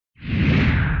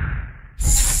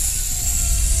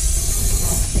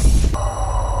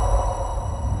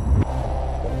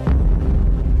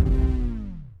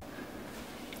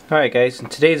Alright guys, in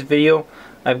today's video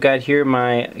I've got here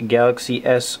my Galaxy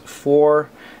S4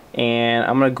 and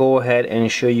I'm going to go ahead and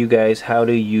show you guys how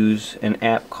to use an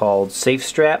app called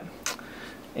SafeStrap,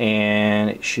 and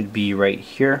it should be right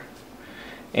here.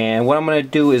 And what I'm going to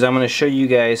do is I'm going to show you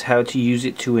guys how to use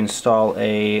it to install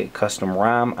a custom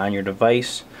ROM on your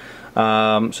device.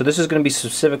 So this is going to be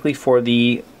specifically for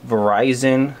the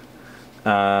Verizon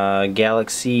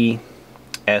Galaxy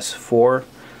S4.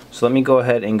 So let me go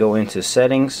ahead and go into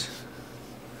settings,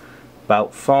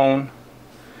 about phone,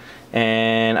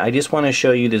 and I just want to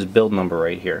show you this build number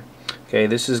right here. Okay,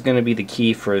 this is going to be the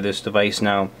key for this device.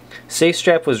 Now,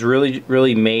 SafeStrap was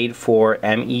really made for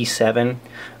ME7,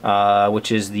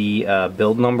 which is the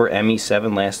build number.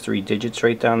 ME7, last 3 digits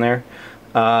right down there,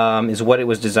 is what it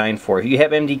was designed for. If you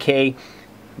have MDK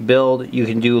build, you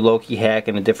can do Loki hack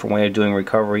and a different way of doing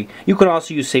recovery. You can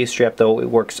also use SafeStrap, though it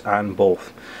works on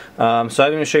both. So I'm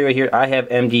going to show you right here. I have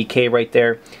MDK right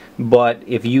there, but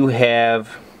if you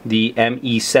have the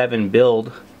ME7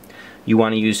 build, you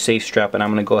want to use SafeStrap, and I'm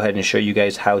going to go ahead and show you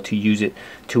guys how to use it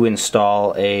to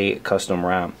install a custom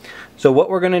ROM. So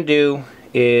what we're going to do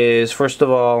is, first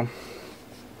of all,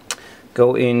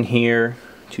 go in here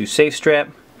to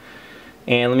SafeStrap,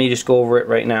 and let me just go over it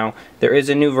right now. There is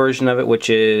a new version of it,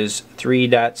 which is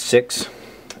 3.6,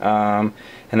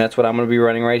 and that's what I'm going to be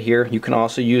running right here. You can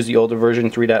also use the older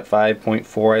version,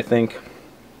 3.5.4, I think,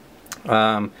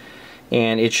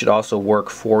 and it should also work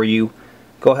for you.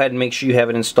 Go ahead and make sure you have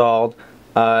it installed.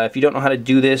 If you don't know how to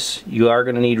do this, you are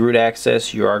going to need root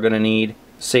access, you are going to need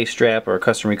SafeStrap or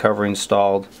custom recovery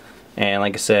installed, and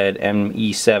like I said,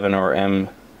 ME7 or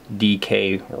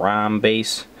MDK ROM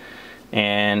base.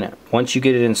 And once you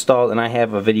get it installed, and I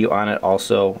have a video on it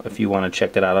also if you want to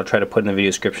check that out, I'll try to put in the video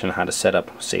description how to set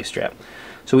up SafeStrap.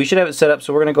 So we should have it set up,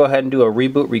 so we're going to go ahead and do a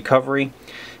reboot recovery.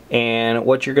 And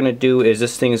what you're going to do is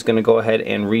this thing is going to go ahead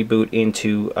and reboot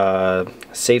into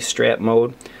SafeStrap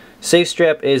mode.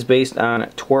 SafeStrap is based on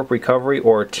Twerp Recovery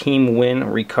or Team Win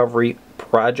Recovery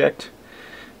Project.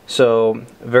 So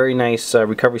very nice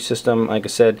recovery system. Like I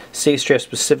said, SafeStrap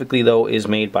specifically though is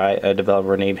made by a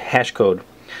developer named Hashcode,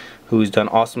 who's done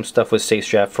awesome stuff with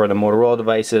SafeStrap for the Motorola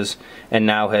devices and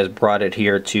now has brought it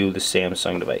here to the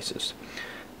Samsung devices.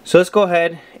 So let's go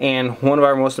ahead, and one of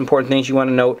our most important things you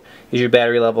want to note is your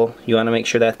battery level. You want to make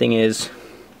sure that thing is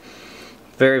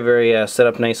very set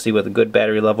up nicely with a good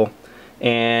battery level.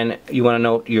 And you want to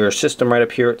note your system right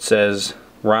up here. It says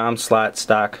ROM slot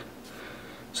stock.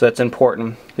 So that's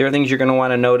important. The other things you're going to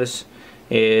want to notice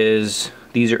is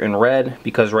these are in red,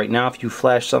 because right now if you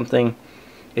flash something,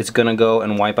 it's going to go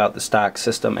and wipe out the stock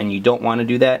system, and you don't want to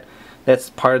do that. That's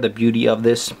part of the beauty of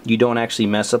this. You don't actually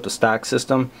mess up the stock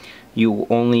system. You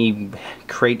only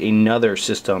create another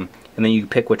system, and then you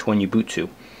pick which one you boot to,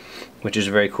 which is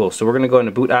very cool. So we're going to go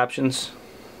into boot options,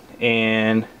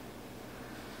 and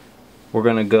we're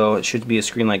going to go, it should be a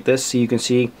screen like this, so you can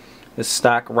see the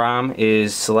stock ROM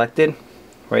is selected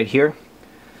right here.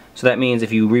 So that means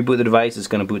if you reboot the device, it's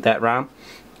going to boot that ROM.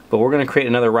 But we're going to create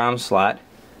another ROM slot,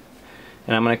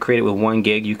 and I'm going to create it with 1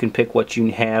 gig. You can pick what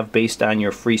you have based on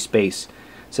your free space.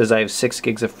 It says I have 6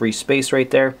 gigs of free space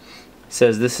right there. It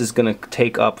says this is going to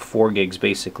take up 4 gigs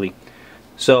basically.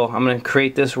 So I'm going to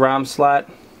create this ROM slot,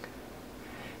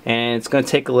 and it's going to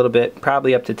take a little bit,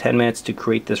 probably up to 10 minutes to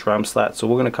create this ROM slot, so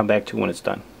we're going to come back to when it's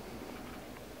done.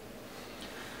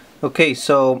 Okay,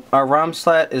 so our ROM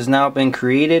slot has now been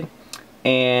created,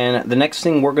 and the next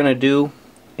thing we're going to do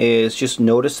is just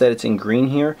notice that it's in green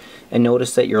here, and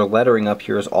notice that your lettering up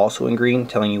here is also in green,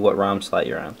 telling you what ROM slot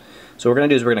you're on. So what we're going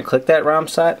to do is we're going to click that ROM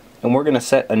slot, and we're going to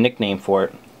set a nickname for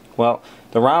it. Well,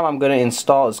 the ROM I'm going to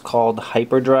install is called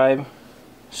Hyperdrive,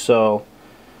 so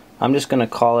I'm just going to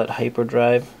call it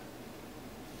Hyperdrive.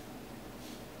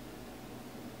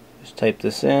 Just type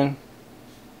this in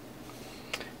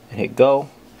and hit go,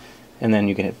 and then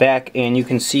you can hit back, and you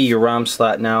can see your ROM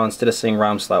slot now, instead of saying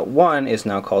ROM slot 1, is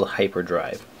now called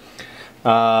Hyperdrive.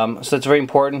 So that's very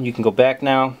important. You can go back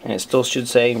now, and it still should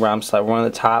say ROM slot 1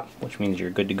 at the top, which means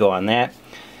you're good to go on that.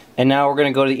 And now we're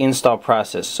going to go to the install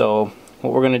process. So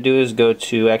what we're going to do is go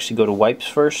to wipes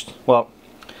first. Well,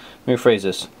 let me rephrase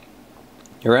this.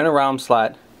 You're in a ROM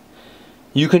slot.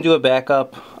 You can do a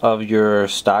backup of your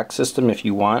stock system if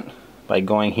you want by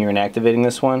going here and activating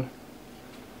this one,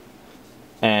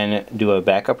 and do a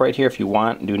backup right here if you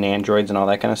want, do Androids and all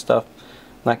that kind of stuff.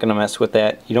 I'm not going to mess with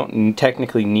that. You don't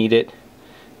technically need it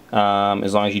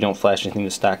as long as you don't flash anything to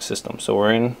the stock system. So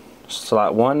we're in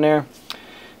slot 1 there,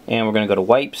 and we're going to go to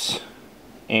wipes,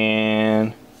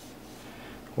 and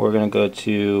we're going to go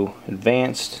to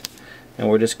advanced, and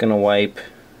we're just going to wipe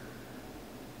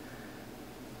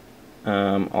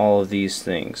all of these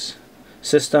things.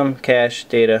 system, cache,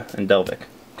 data, and Delvic.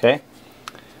 Okay?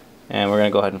 And we're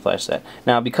going to go ahead and flash that.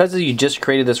 Now, because you just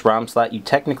created this ROM slot, you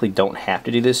technically don't have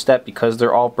to do this step because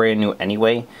they're all brand new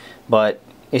anyway, but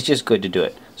it's just good to do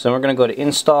it. So we're going to go to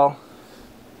install.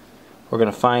 We're going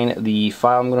to find the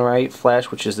file I'm going to write,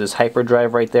 flash, which is this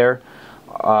Hyperdrive right there,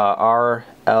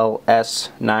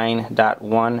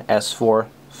 RLS9.1 S4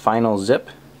 final zip.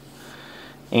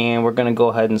 And we're going to go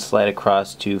ahead and slide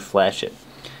across to flash it.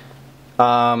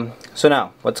 So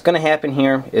now, what's going to happen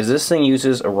here is this thing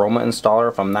uses Aroma Installer,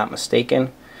 if I'm not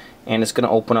mistaken, and it's going to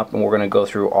open up and we're going to go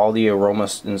through all the Aroma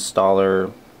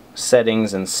Installer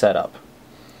settings and setup.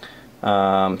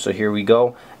 So here we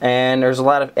go, and there's a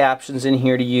lot of options in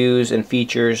here to use and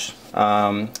features,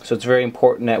 so it's very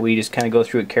important that we just kind of go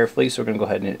through it carefully. So we're going to go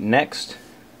ahead and hit next,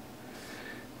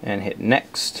 and hit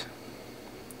next.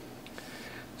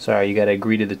 Sorry, you got to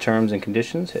agree to the terms and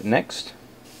conditions. Hit next,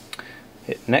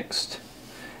 hit next.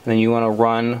 And then you want to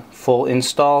run full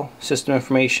install, system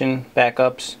information,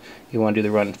 backups. You want to do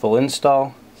the run full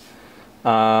install.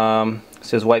 It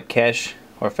says wipe cache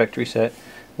or factory reset.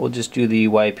 We'll just do the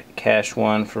wipe cache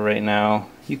one for right now.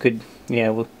 You could, yeah,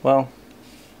 well,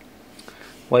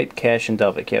 wipe cache and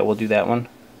Delvic. Yeah, we'll do that one.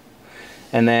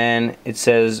 And then it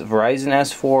says Verizon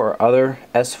S4 or other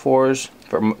S4s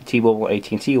for T-Mobile,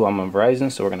 AT&T. Well, I'm on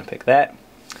Verizon, so we're going to pick that.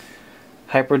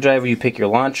 Hyperdriver, you pick your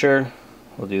launcher.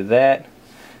 We'll do that.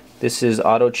 This is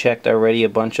auto-checked already, a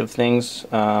bunch of things,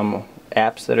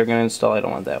 apps that are going to install. I don't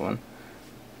want that one.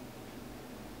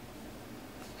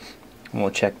 And we'll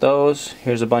check those.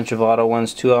 Here's a bunch of auto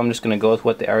ones too. I'm just going to go with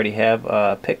what they already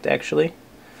have picked actually.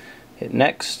 Hit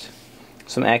next.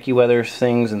 Some AccuWeather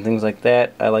things and things like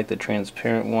that. I like the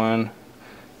transparent one.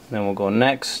 Then we'll go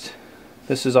next.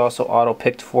 This is also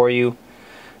auto-picked for you.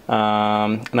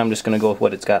 And I'm just going to go with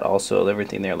what it's got also.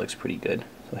 Everything there looks pretty good.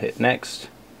 So hit next.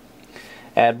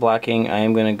 Ad blocking, I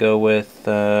am going to go with,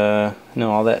 no,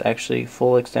 all that actually,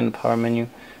 full extended power menu.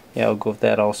 Yeah, I'll go with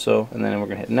that also. And then we're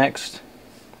going to hit next.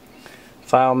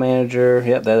 File manager,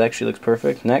 yep, that actually looks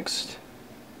perfect. Next.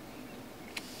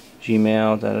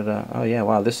 Gmail, Oh yeah,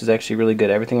 wow, this is actually really good.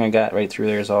 Everything I got right through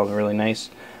there is all really nice.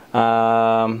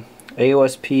 AOSP,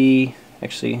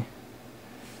 actually,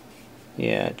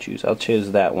 yeah, I'll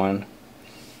choose that one.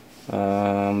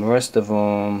 The rest of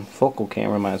them, focal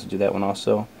camera, might as well do that one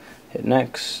also. Hit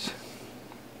next.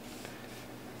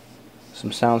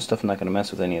 Some sound stuff, I'm not going to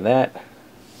mess with any of that.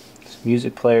 This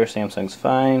music player, Samsung's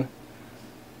fine.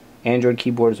 Android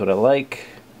keyboard is what I like.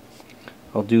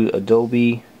 I'll do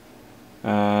Adobe.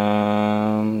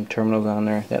 Terminals on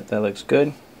there. Yep, that looks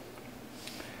good.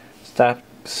 Stock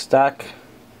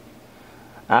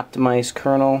optimized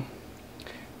kernel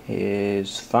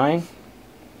is fine.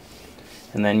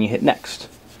 And then you hit next.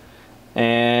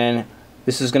 And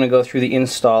this is going to go through the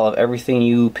install of everything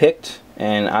you picked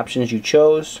and options you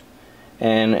chose,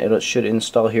 and it should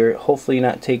install here. Hopefully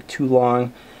not take too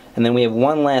long. And then we have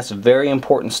one last very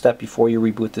important step before you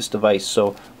reboot this device.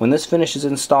 So when this finishes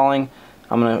installing,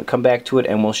 I'm going to come back to it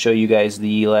and we'll show you guys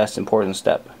the last important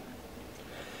step.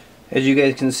 As you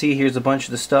guys can see, here's a bunch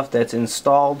of the stuff that's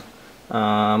installed.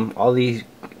 All the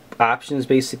options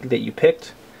basically that you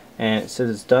picked, and it says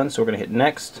it's done, so we're going to hit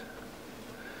next.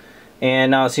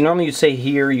 And now, see, normally you'd say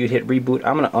here you'd hit reboot.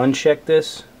 I'm going to uncheck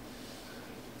this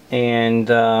and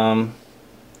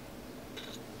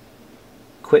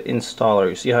quit installer.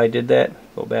 You see how I did that?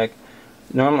 Go back.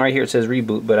 Normally right here it says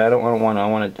reboot, but I don't want to. I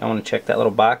want to check that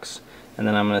little box, and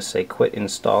then I'm going to say quit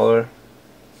installer.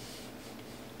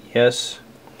 Yes,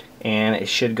 and it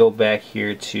should go back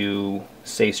here to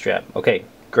safe strap. Okay,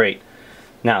 great.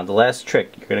 Now the last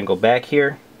trick, you're going to go back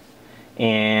here,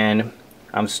 and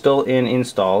I'm still in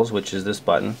installs, which is this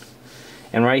button,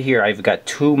 and right here I've got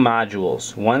two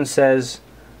modules. One says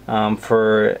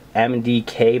for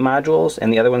MDK modules,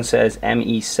 and the other one says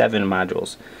ME7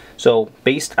 modules. So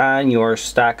based on your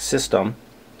stock system,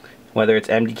 whether it's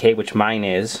MDK, which mine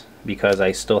is because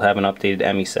I still haven't updated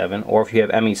ME7, or if you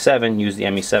have ME7, use the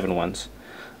ME7 ones.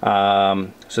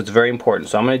 So it's very important.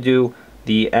 So I'm going to do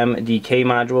the MDK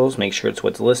modules, make sure it's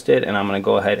what's listed, and I'm going to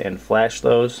go ahead and flash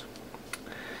those.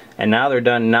 And now they're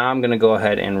done. Now I'm going to go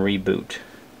ahead and reboot.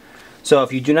 So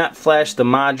if you do not flash the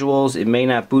modules, it may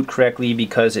not boot correctly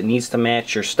because it needs to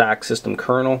match your stock system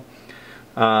kernel.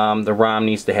 The ROM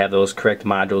needs to have those correct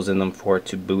modules in them for it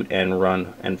to boot and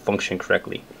run and function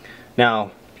correctly.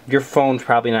 Now, your phone's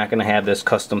probably not going to have this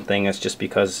custom thing. It's just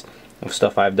because of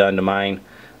stuff I've done to mine.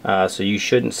 So you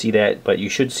shouldn't see that, but you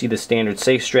should see the standard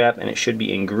safe strap, and it should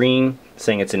be in green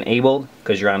saying it's enabled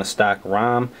because you're on a stock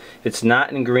ROM. If it's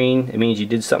not in green, it means you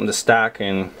did something to stock,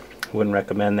 and I wouldn't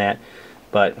recommend that,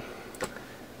 but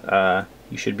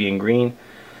you should be in green.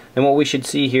 And what we should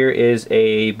see here is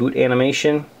a boot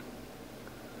animation.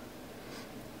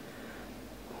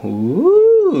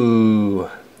 Ooh,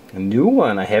 a new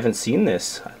one. I haven't seen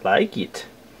this. I like it.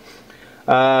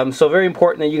 So very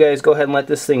important that you guys go ahead and let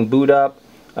this thing boot up.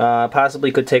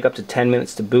 Possibly could take up to 10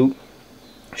 minutes to boot.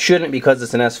 Shouldn't, because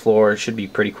it's an S4. It should be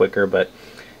pretty quicker, but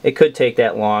it could take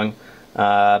that long.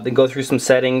 Then go through some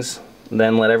settings,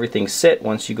 then let everything sit.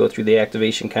 Once you go through the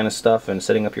activation kind of stuff and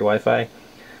setting up your Wi-Fi,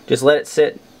 just let it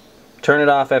sit, turn it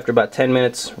off after about 10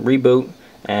 minutes, reboot,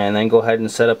 and then go ahead and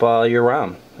set up all your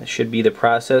ROM. That should be the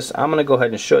process. I'm going to go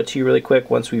ahead and show it to you really quick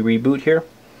once we reboot here,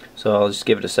 so I'll just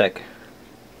give it a sec.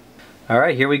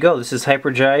 Alright, here we go. This is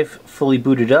Hyperdrive fully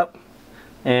booted up.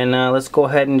 And let's go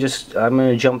ahead and I'm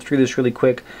going to jump through this really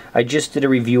quick. I just did a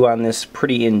review on this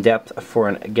pretty in-depth for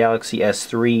a Galaxy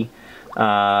S3. So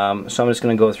I'm just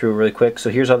going to go through it really quick.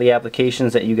 So here's all the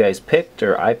applications that you guys picked,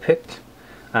 or I picked,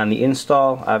 on the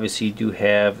install. Obviously you do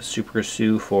have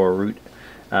SuperSU for root,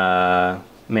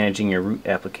 managing your root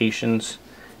applications.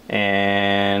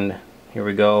 And here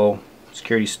we go,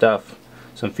 security stuff,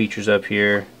 some features up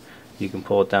here. You can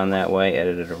pull it down that way,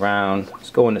 edit it around.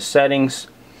 Let's go into settings.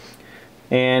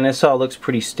 And this all looks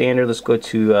pretty standard. Let's go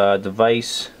to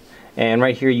device, and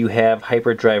right here you have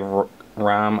Hyperdrive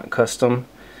ROM custom,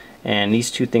 and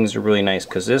these two things are really nice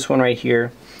because this one right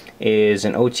here is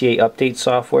an OTA update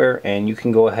software, and you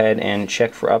can go ahead and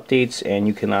check for updates, and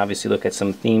you can obviously look at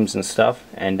some themes and stuff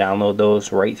and download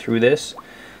those right through this.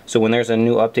 So when there's a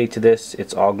new update to this,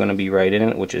 it's all going to be right in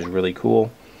it, which is really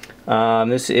cool.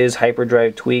 This is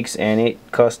Hyperdrive tweaks, and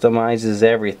it customizes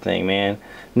everything, man.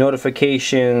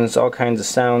 Notifications, all kinds of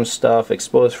sound stuff,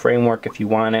 exposed framework if you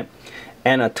want it,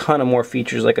 and a ton of more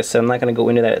features. Like I said, I'm not going to go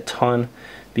into that a ton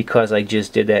because I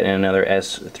just did that in another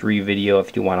S3 video.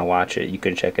 If you want to watch it, you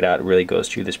can check it out. It really goes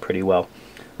through this pretty well.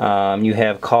 You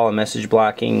have call and message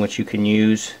blocking, which you can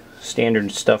use. Standard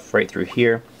stuff right through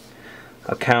here.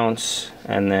 Accounts,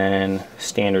 and then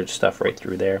standard stuff right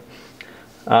through there.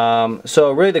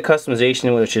 So really the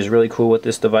customization, which is really cool with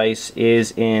this device,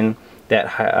 is in that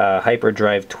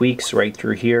Hyperdrive tweaks right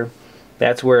through here.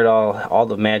 That's where it all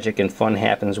the magic and fun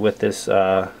happens with this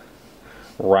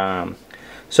ROM.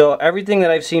 So everything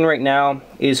that I've seen right now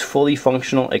is fully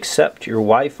functional, except your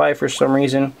Wi-Fi for some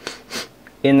reason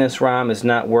in this ROM is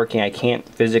not working. I can't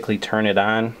physically turn it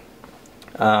on,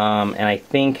 and I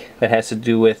think that has to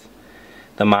do with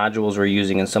the modules we're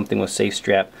using and something with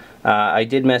SafeStrap. I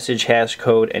did message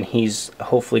hashcode, and he's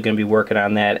hopefully going to be working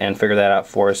on that and figure that out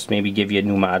for us. Maybe give you a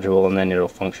new module and then it'll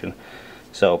function.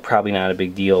 So probably not a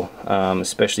big deal,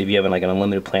 especially if you have like an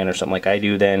unlimited plan or something like I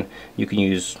do. Then you can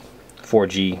use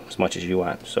 4G as much as you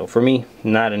want. So for me,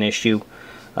 not an issue.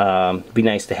 Be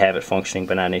nice to have it functioning,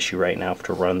 but not an issue right now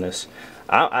to run this.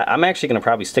 I'm actually going to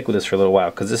probably stick with this for a little while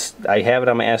because I have it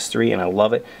on my S3 and I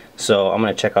love it. So I'm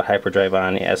going to check out Hyperdrive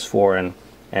on the S4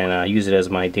 and use it as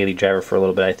my daily driver for a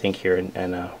little bit, I think, here,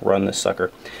 and run this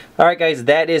sucker. Alright guys,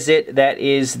 that is it. That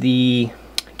is the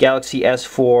Galaxy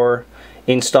S4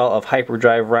 install of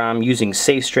Hyperdrive ROM using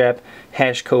SafeStrap,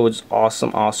 hashcode's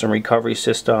awesome recovery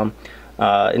system,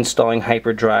 installing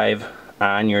Hyperdrive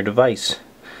on your device.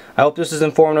 I hope this is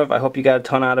informative. I hope you got a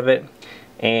ton out of it,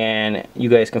 and you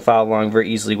guys can follow along very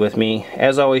easily with me.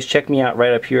 As always, check me out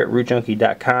right up here at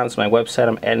rootjunkie.com. It's my website.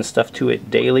 I'm adding stuff to it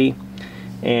daily.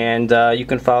 And you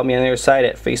can follow me on the other side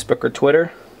at Facebook or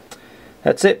Twitter.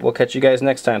 That's it. We'll catch you guys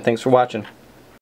next time. Thanks for watching.